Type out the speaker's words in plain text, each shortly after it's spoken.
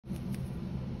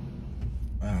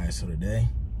Alright, so today,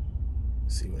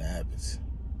 let's see what happens.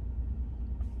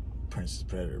 Princess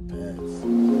Predator Pets.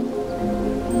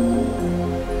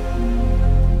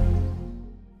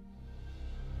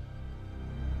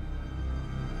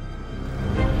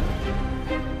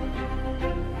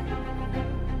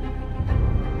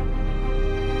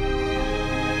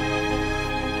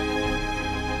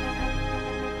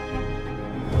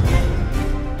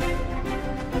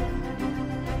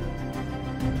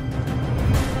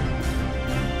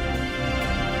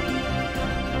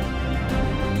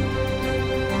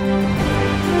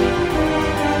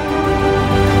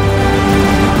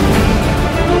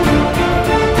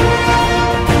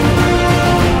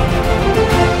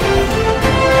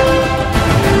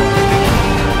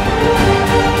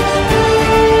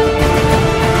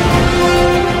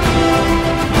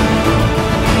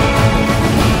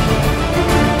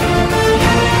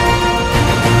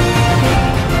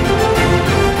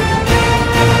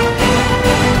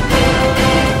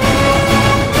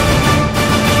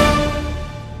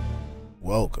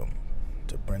 Welcome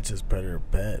to Princess Predator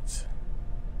Pets.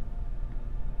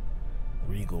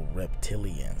 Regal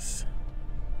reptilians.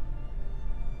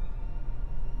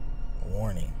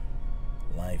 Warning,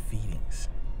 live feedings.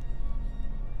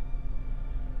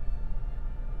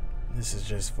 This is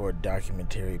just for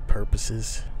documentary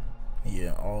purposes.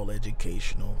 Yeah, all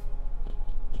educational.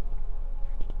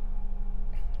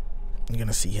 You're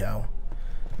gonna see how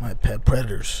my pet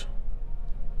predators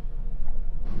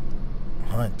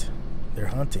hunt. They're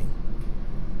hunting.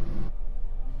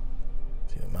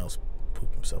 See the mouse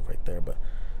poop himself right there, but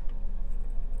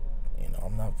you know,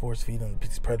 I'm not force feeding them.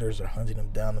 These predators are hunting them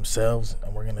down themselves,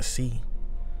 and we're gonna see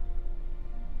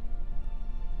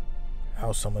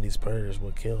how some of these predators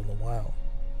will kill in the wild,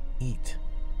 eat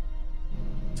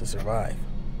to survive.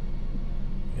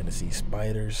 You're gonna see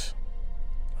spiders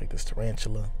like this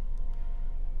tarantula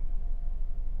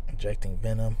injecting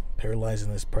venom,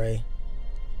 paralyzing this prey,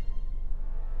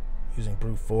 using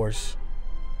brute force.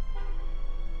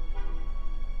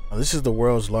 Now, this is the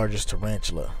world's largest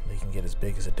tarantula. They can get as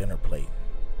big as a dinner plate.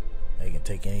 They can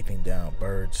take anything down.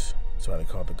 Birds, that's why they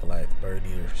call the Goliath bird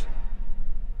eaters.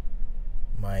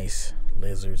 Mice,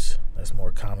 lizards, that's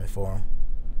more common for them.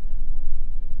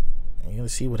 And you're gonna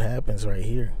see what happens right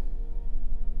here.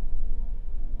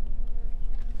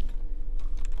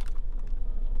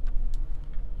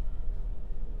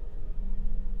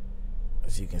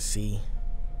 As you can see,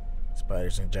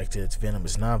 spiders injected its venom.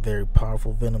 It's not very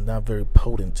powerful venom, not very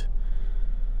potent,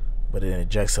 but it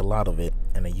injects a lot of it,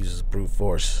 and it uses brute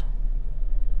force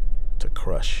to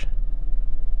crush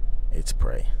its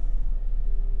prey.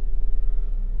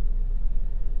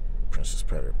 Princess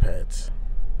Predator Pets.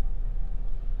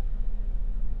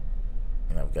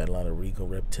 And I've got a lot of regal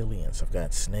reptilians. I've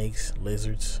got snakes,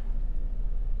 lizards.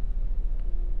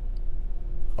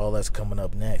 All that's coming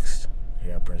up next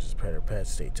here on Princess Predator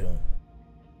Pets. Stay tuned.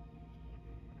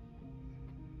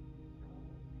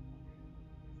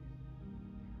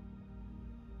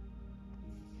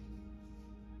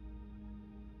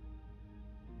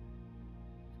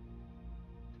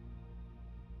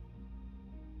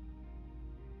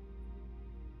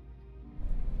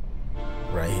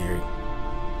 Right here,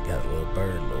 got a little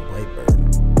bird, a little white bird.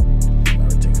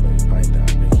 Articulated python,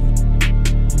 Ricky.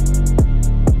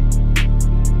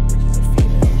 Ricky's a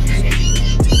female, so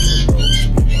she takes the role to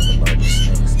be one of the largest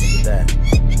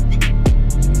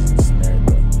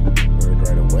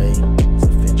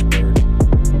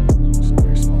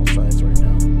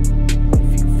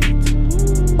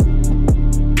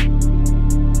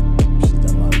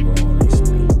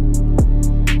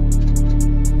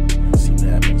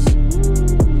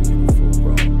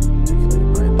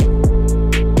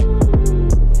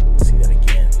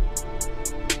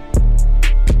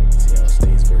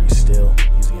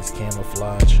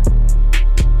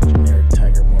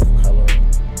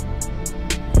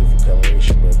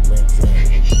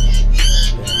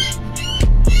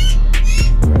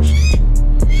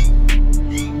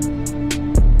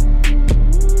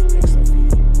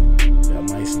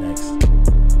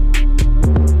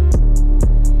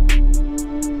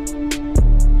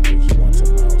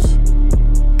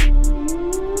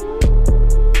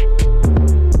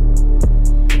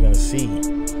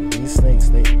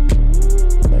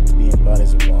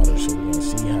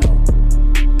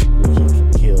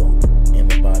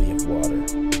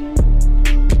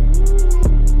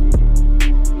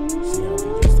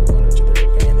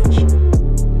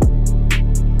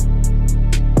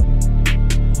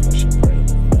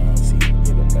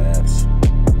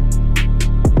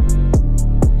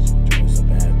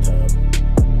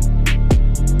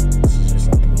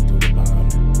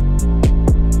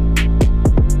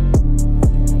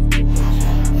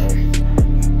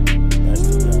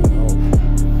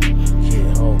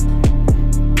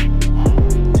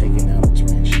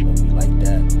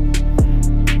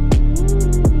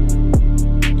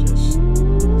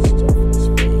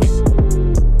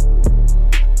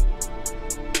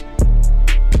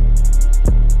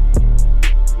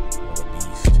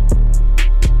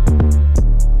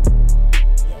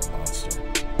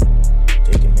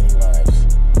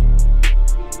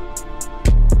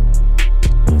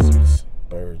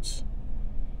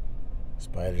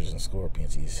spiders and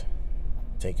scorpions. He's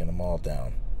taking them all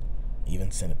down,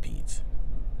 even centipedes.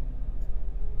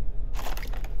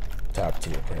 Top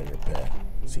tier predator pet.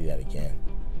 See that again.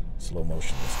 Slow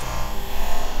motion this time.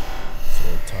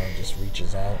 So the tongue just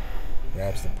reaches out,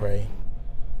 grabs the prey.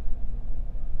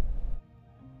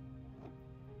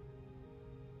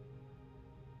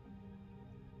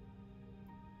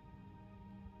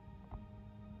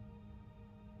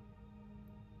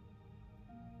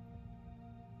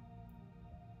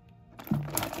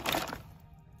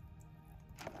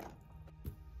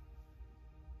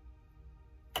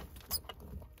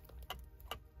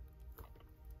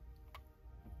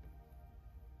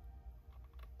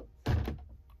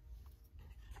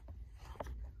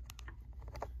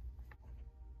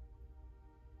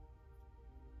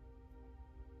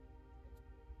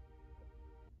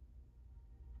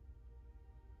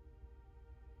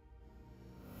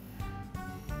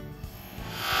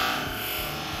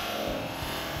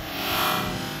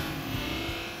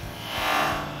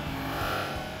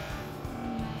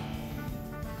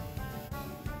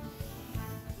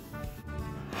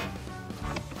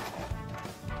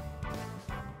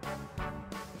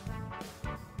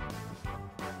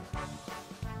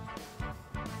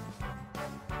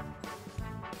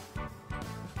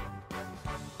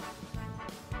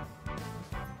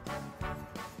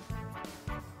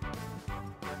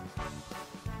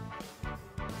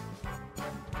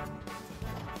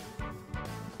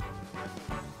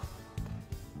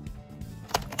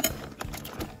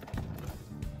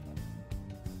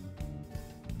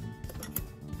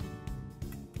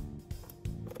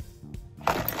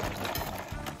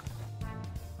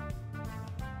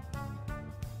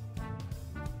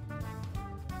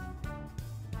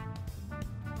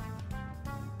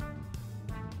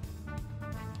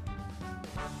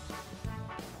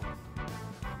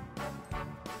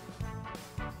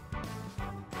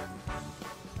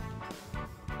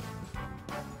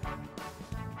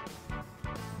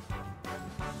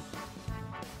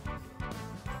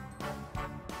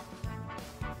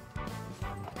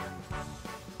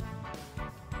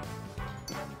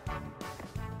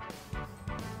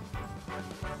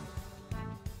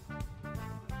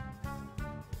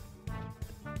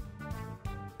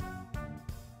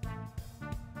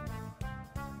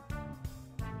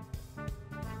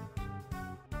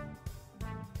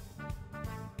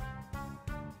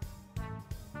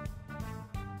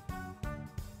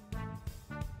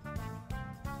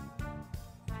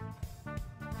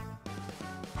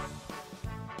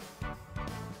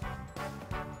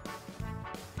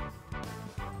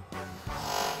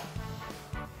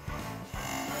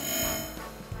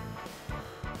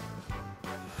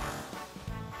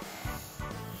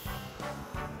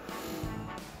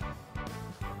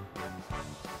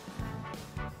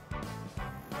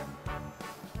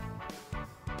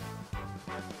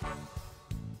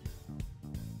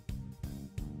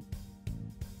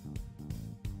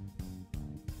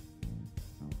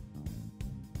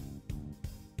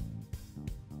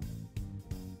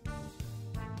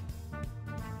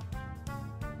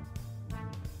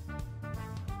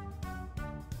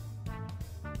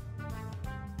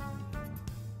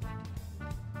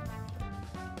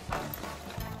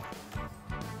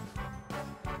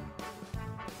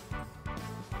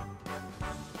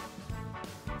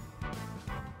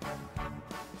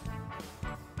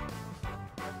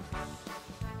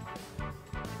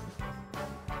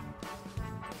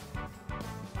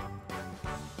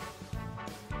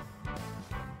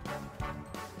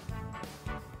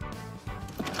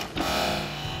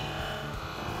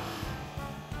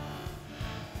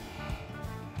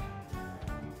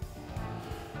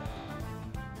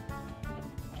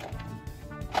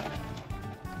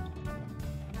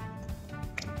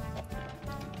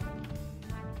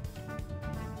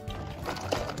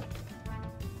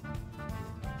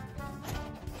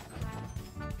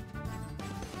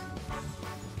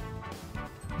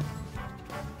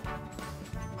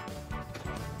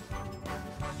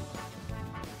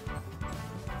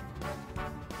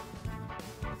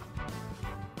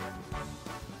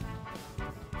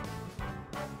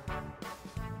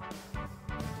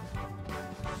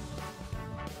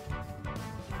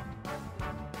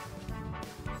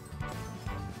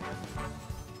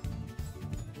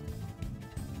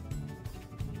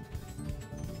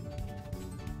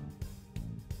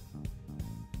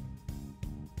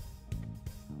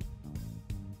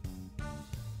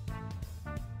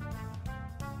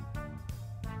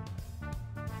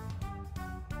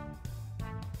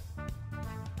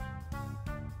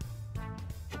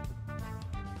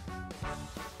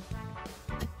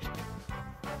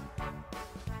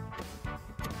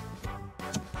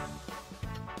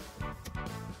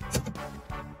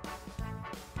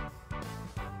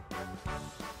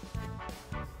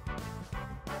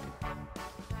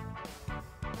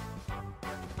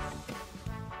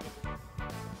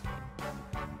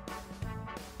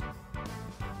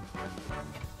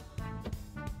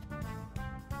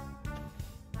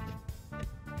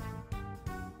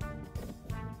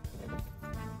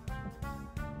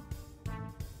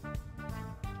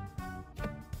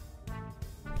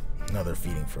 Another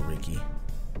feeding for Ricky.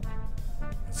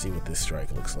 Let's see what this strike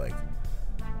looks like.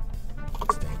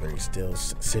 Staying very still,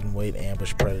 sit and wait,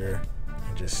 ambush predator,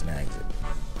 and just snags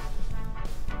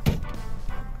it.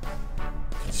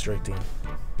 Constricting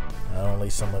not only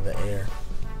some of the air,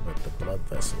 but the blood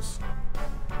vessels.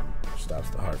 Stops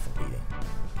the heart from beating.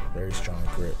 Very strong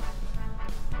grip.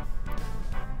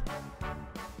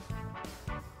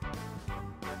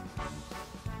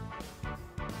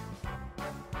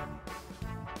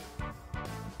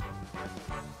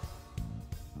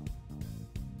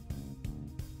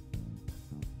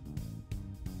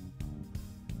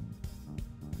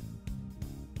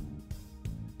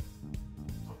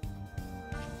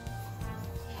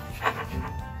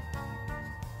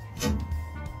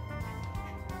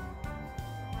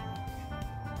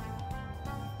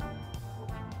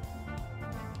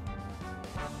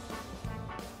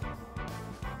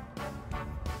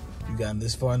 If you've gotten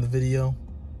this far in the video,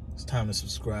 it's time to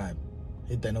subscribe.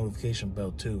 Hit that notification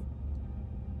bell too.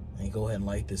 And go ahead and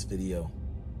like this video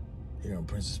here on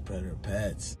Princess Predator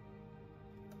Pets.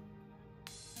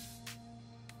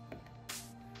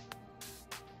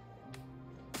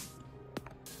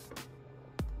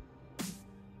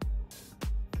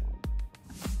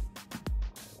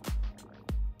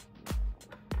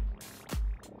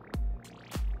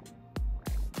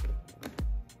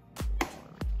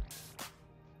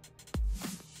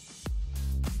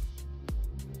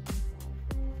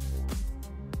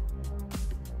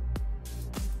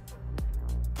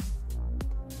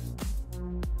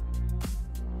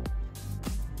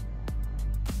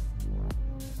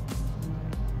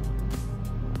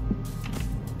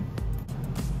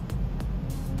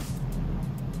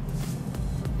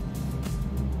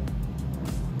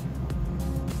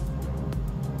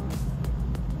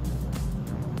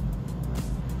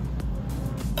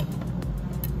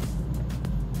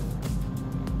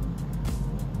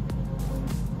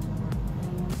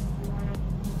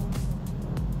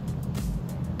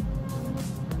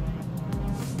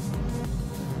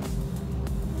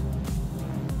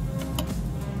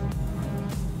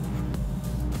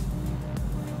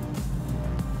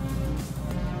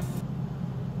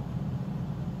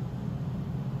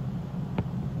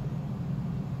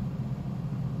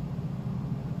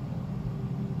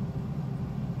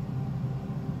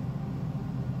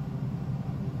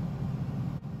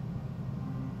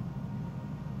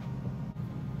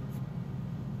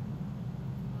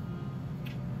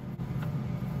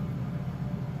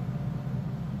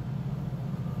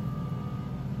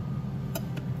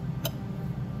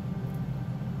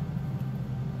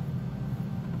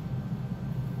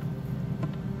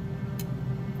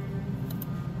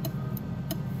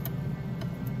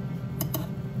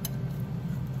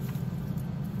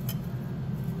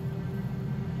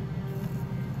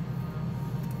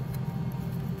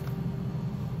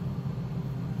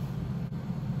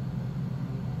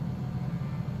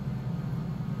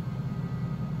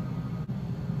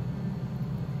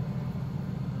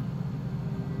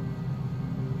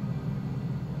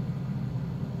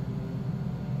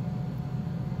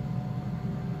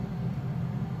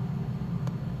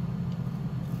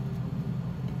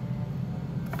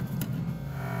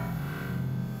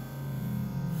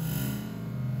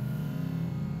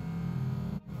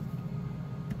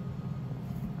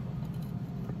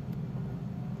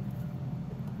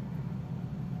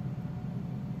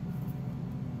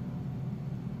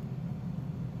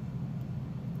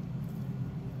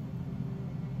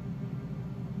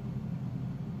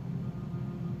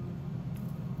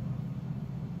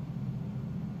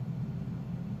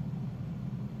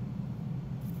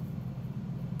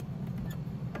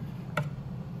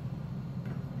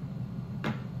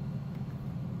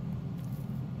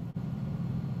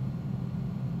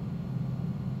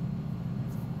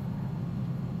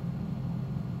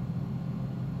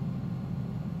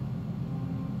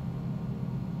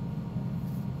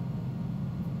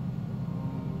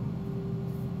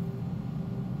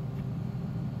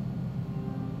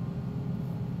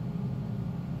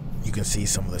 You can see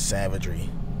some of the savagery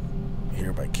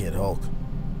here by Kid Hulk.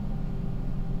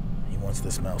 He wants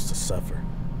this mouse to suffer.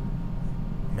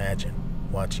 Imagine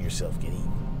watching yourself get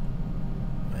eaten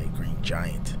by a green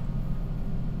giant.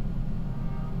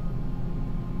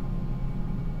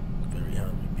 Very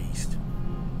hungry beast.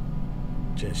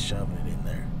 Just shoving it in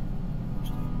there.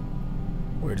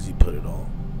 Where does he put it all?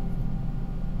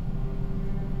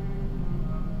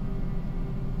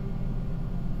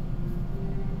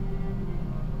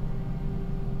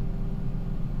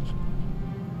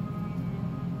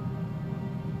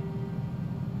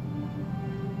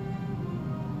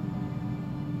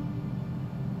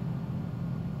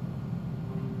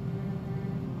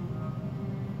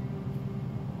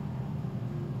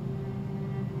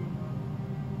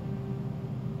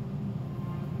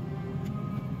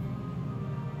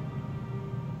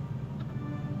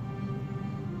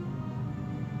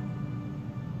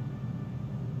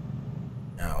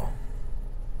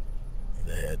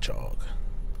 hedgehog.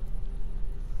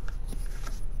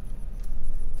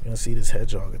 You're gonna see this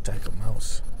hedgehog attack a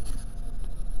mouse.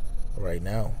 Right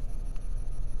now,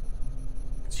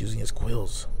 it's using his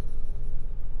quills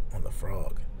on the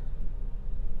frog.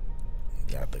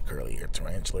 Got the curly-haired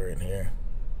tarantula in here.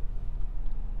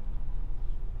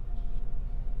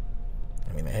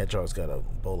 I mean, the hedgehog's got a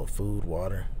bowl of food,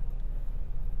 water.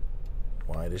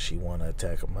 Why does she want to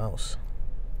attack a mouse?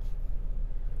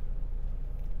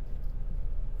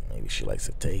 Maybe she likes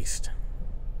the taste,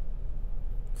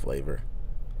 flavor,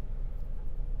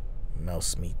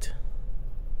 mouse meat.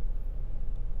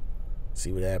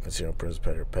 See what happens here on Prince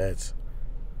Predator Pets.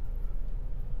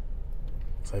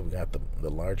 Looks like we got the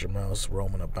larger mouse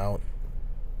roaming about.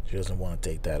 She doesn't want to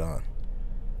take that on.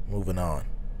 Moving on.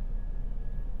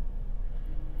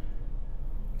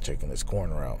 Checking this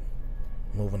corner out.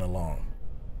 Moving along.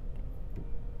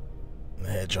 The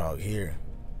hedgehog here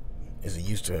isn't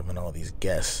used to having all these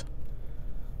guests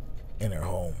in her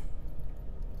home.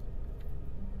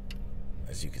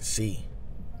 As you can see,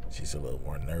 she's a little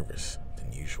more nervous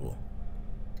than usual.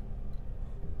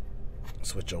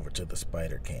 Switch over to the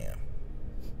spider cam.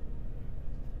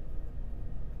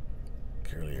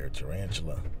 Curly-haired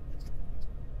tarantula.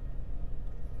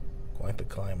 Quite the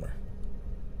climber.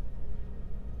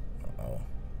 Uh-oh.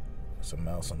 There's a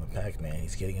mouse on the Pac-Man.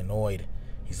 He's getting annoyed.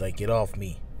 He's like, get off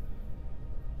me.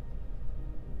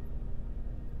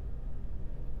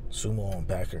 Sumo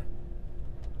unpacker.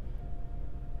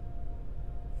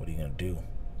 What are you gonna do? You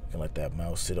gonna let that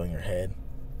mouse sit on your head?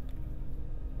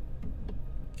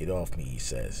 Get off me, he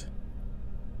says.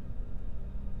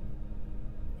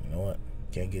 You know what?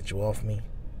 Can't get you off me.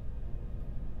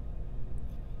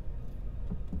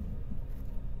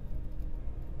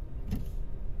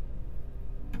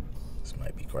 This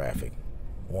might be graphic.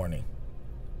 Warning.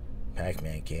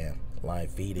 Pac-Man cam.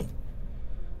 Live feeding.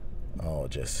 Oh,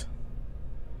 just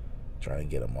trying to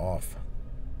get him off.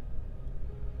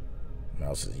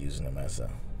 Mouse is using him as a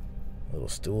little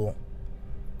stool.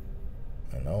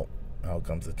 And oh, out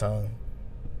comes the tongue.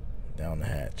 Down the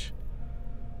hatch.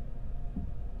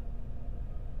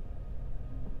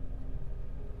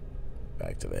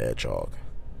 Back to the hedgehog.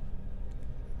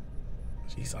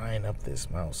 She's eyeing up this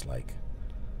mouse like,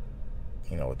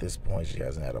 you know, at this point she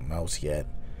hasn't had a mouse yet.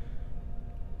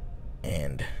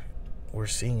 And we're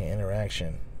seeing an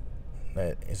interaction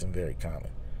that isn't very common.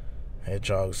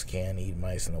 Hedgehogs can eat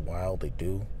mice in the wild, they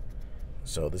do.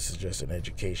 So this is just an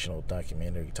educational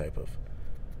documentary type of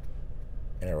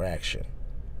interaction.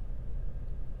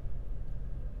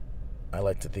 I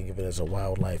like to think of it as a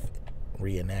wildlife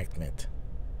reenactment.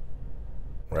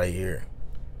 Right here,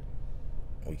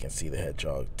 we can see the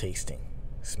hedgehog tasting,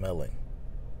 smelling.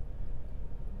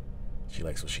 She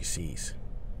likes what she sees.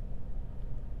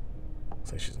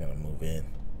 Looks like she's gonna move in.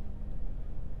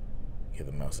 Give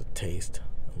the mouse a taste,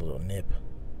 a little nip.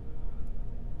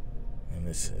 And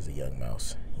this is a young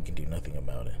mouse. You can do nothing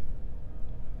about it.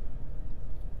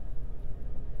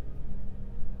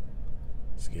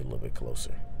 Let's get a little bit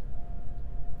closer.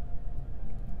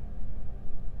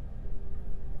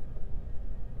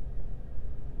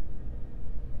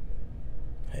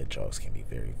 Hedgehogs can be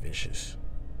very vicious.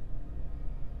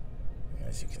 And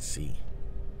as you can see,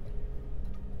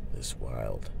 this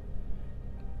wild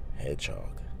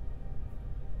hedgehog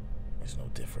is no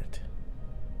different.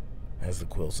 Has the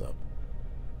quills up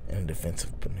in a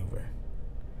defensive maneuver,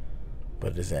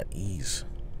 but it is at ease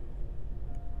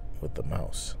with the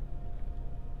mouse.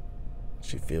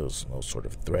 She feels no sort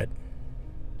of threat.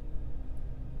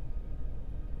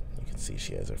 You can see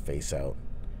she has her face out,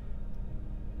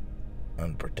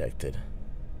 unprotected.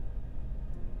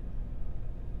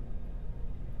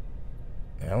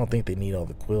 And I don't think they need all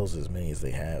the quills as many as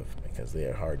they have, because they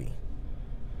are hardy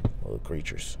little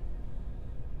creatures.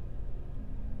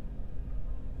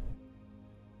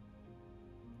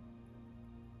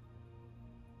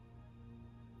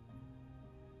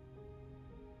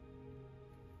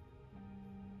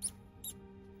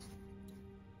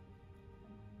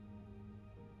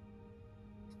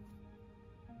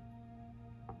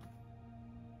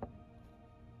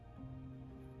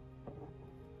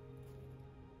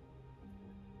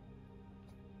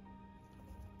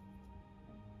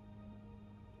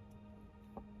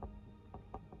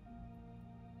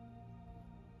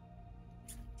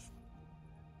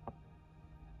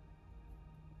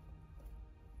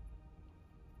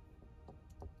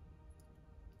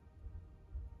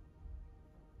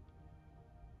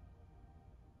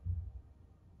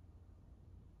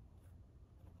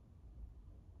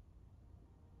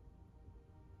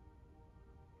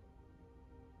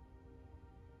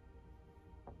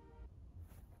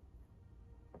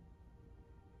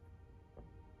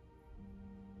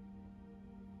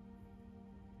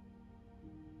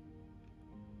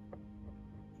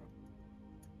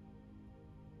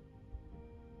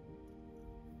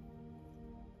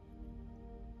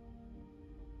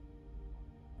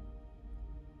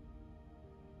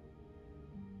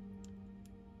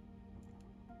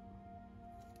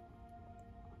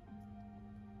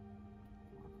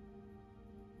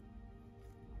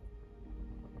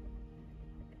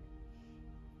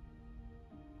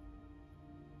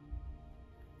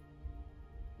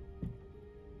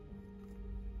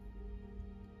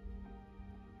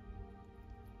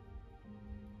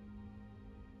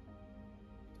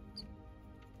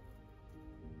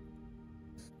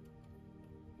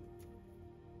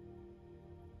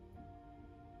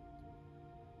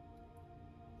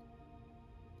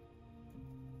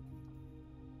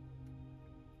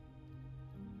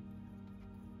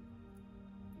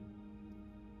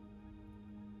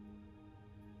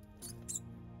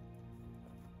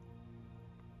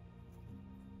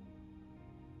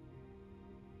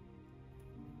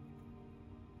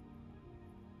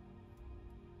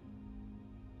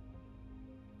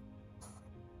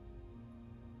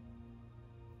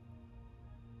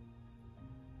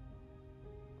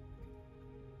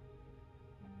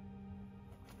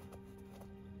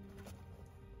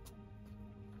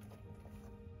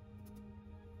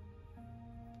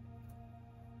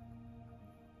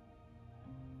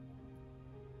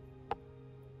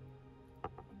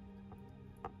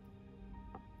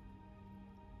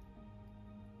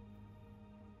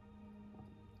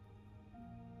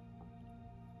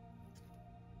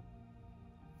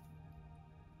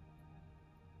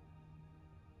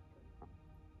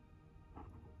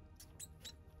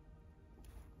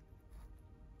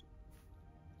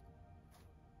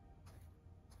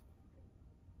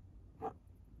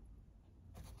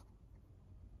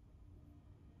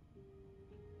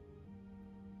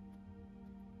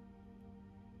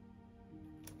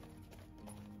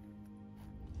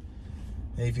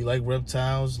 And if you like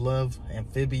reptiles, love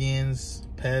amphibians,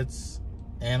 pets,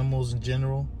 animals in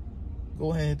general,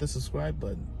 go ahead and hit the subscribe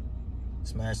button.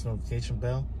 Smash the notification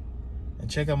bell. And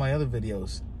check out my other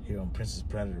videos here on Princess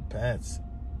Predator Pets.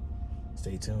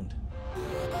 Stay tuned.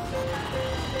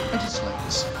 I just like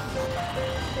this.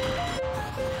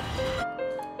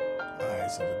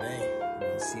 Alright, so today we're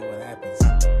going to see what happens.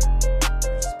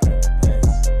 Princess Predator Pets.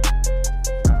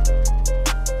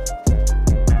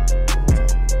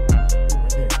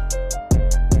 Right there.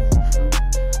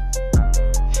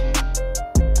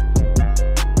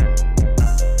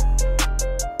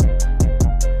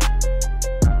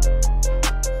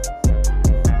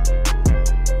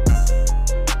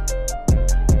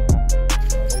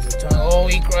 Oh,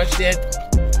 he crushed it.